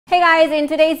Hey guys, in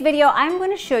today's video, I'm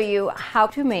going to show you how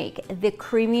to make the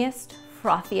creamiest,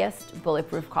 frothiest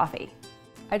bulletproof coffee.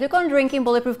 I took on drinking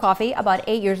bulletproof coffee about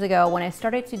 8 years ago when I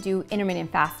started to do intermittent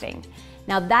fasting.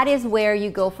 Now that is where you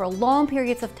go for long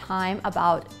periods of time,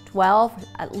 about 12,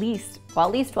 at least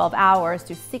 12 hours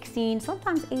to 16,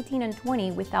 sometimes 18 and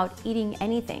 20 without eating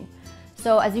anything.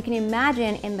 So as you can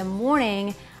imagine, in the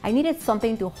morning, I needed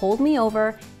something to hold me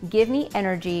over, give me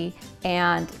energy,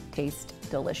 and taste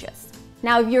delicious.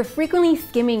 Now, if you're frequently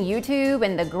skimming YouTube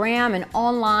and the gram and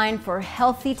online for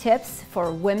healthy tips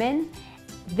for women,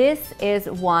 this is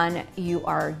one you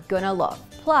are gonna love.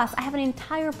 Plus, I have an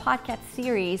entire podcast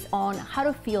series on how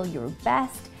to feel your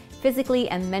best physically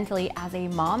and mentally as a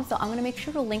mom, so I'm gonna make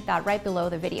sure to link that right below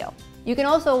the video. You can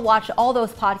also watch all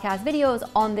those podcast videos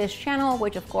on this channel,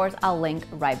 which of course I'll link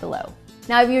right below.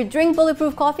 Now, if you drink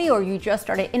bulletproof coffee or you just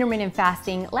started intermittent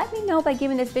fasting, let me know by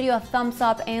giving this video a thumbs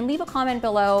up and leave a comment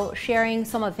below sharing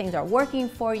some of the things that are working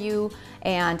for you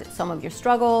and some of your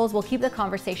struggles. We'll keep the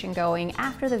conversation going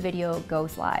after the video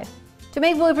goes live. To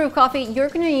make bulletproof coffee, you're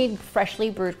gonna need freshly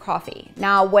brewed coffee.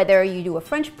 Now, whether you do a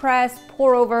French press,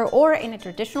 pour over, or in a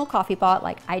traditional coffee pot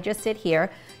like I just did here,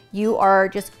 you are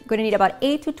just gonna need about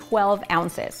 8 to 12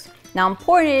 ounces. Now I'm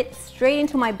pouring it straight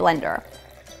into my blender.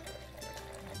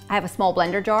 I have a small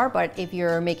blender jar, but if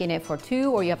you're making it for 2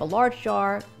 or you have a large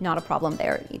jar, not a problem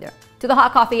there either. To the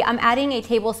hot coffee, I'm adding a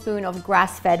tablespoon of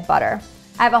grass-fed butter.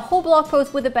 I have a whole blog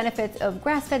post with the benefits of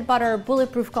grass-fed butter,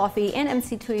 bulletproof coffee, and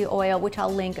MCT oil, which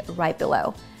I'll link right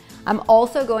below. I'm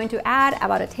also going to add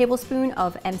about a tablespoon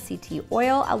of MCT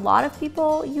oil. A lot of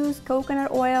people use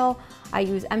coconut oil. I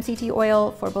use MCT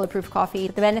oil for bulletproof coffee.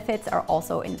 The benefits are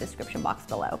also in the description box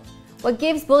below. What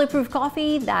gives bulletproof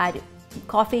coffee that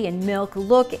coffee and milk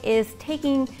look is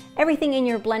taking everything in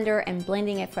your blender and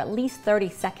blending it for at least 30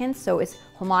 seconds so it's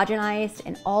homogenized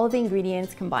and all of the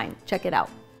ingredients combined. Check it out.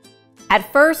 At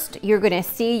first, you're gonna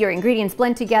see your ingredients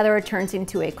blend together, it turns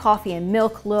into a coffee and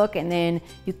milk look, and then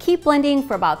you keep blending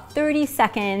for about 30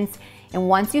 seconds. And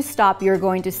once you stop, you're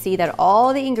going to see that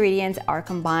all the ingredients are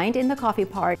combined in the coffee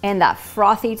part and that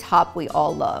frothy top we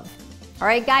all love. All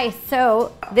right, guys,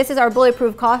 so this is our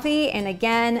bulletproof coffee. And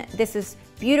again, this is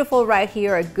beautiful right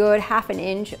here, a good ½ an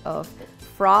inch of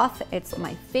froth. It's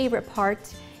my favorite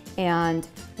part. And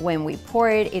when we pour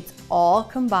it, it's all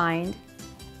combined.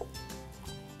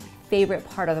 Favorite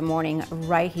part of the morning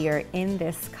right here in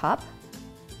this cup.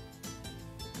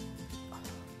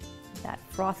 That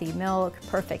frothy milk,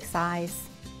 perfect size.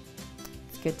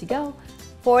 It's good to go.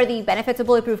 For the benefits of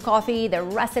bulletproof coffee, the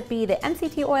recipe, the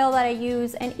MCT oil that I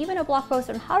use, and even a blog post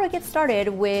on how to get started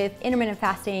with intermittent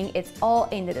fasting, it's all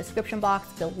in the description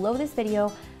box below this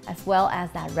video, as well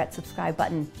as that red subscribe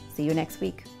button. See you next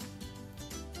week.